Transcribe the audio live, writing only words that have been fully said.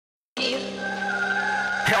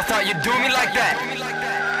Y'all thought you'd do me like that?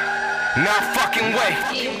 Nah, fucking way.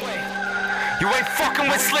 You ain't fucking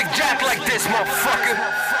with Slik Jack like this, motherfucker.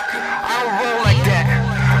 I don't roll like that,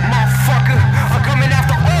 motherfucker. I'm coming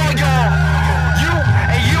after all y'all. You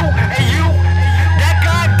and you and you. That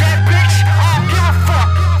guy, that bitch, I don't give a fuck.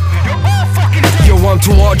 You're all fucking dead. Yo, I'm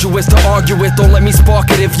too arduous to argue with. Don't let me spark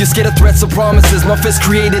it if you're scared of threats or promises. My fist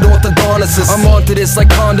created orthodontists. I'm onto this like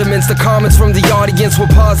condiments. The comments from the audience were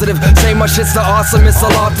positive. Say my shit's the awesomest,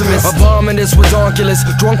 I'll optimist. Abominous, redonkulous,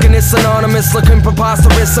 drunkenness anonymous. Looking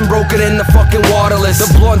preposterous and broken in the fucking waterless. The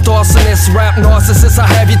blunt arsonist, rap narcissist. I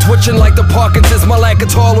have you twitching like the Parkinson's. My lack of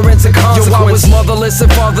tolerance and consequence. Yo, I was motherless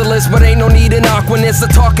and fatherless, but ain't no need in awkwardness. The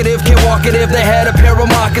talkative, can't walk it if they had a pair of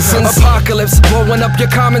moccasins. Apocalypse, blowing up your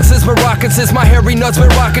common sense. Moroccans, my hairy nuts been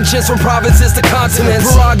rocking shits from provinces to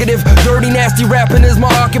continents. Prerogative, dirty, nasty rapping is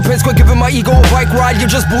my occupants. Quit giving my ego a bike ride, you're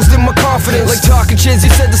just boosting my confidence. Like talking shits, you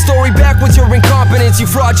said the story backwards, your incompetence. You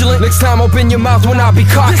fraudulent, next time open your mouth when I be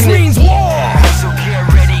cocking it. This means war! So get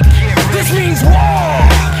ready, get ready. This means war!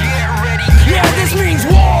 Get ready, get Yeah, ready. this means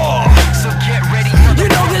war! So get ready, You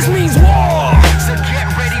know this means war! So get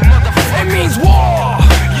ready, motherfucker. It means war!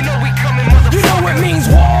 You know we coming, motherfucker. You know it means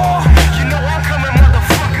war! You know I'm coming,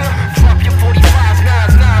 motherfucker. Drop your 45s,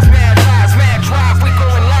 9s, mad lies, mad drive. We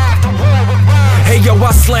going live to war with rhymes. Hey yo,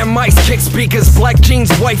 I slam mics, kick speakers, black jeans,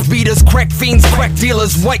 wife beaters, crack fiends, crack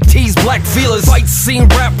dealers, white tees, black feelers, fight scene,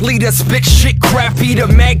 rap leader, spit shit, crap eater,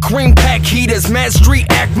 mad cream pack heaters, mad street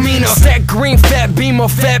act meaner, stack green, fat beamer,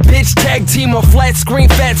 fat bitch, tag teamer, flat screen,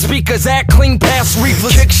 fat speakers, act clean, pass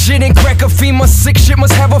reefers, kick shit and crack a femur, sick shit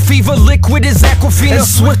must have a fever, liquid as Aquafina, and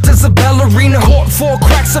swift as a ballerina, court for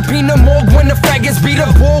crack subpoena, morgue when the faggots beat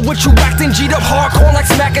up, ball with you acting G'd up, hardcore like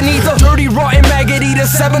smacking either, dirty rotten maggot eater,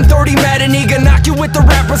 730 mad and eager, knock you with the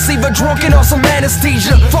rap receiver, drunken on some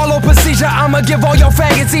anesthesia, follow procedure, I'ma give all your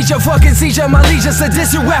faggots each your fucking seizure, my leisure, said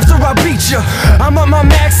this you after I beat ya, I'm on my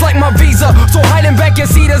max like my visa, so hiding back your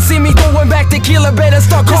seat to see me throwing back tequila, better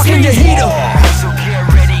start cocking your heater. So get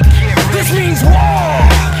ready, get ready. This means war!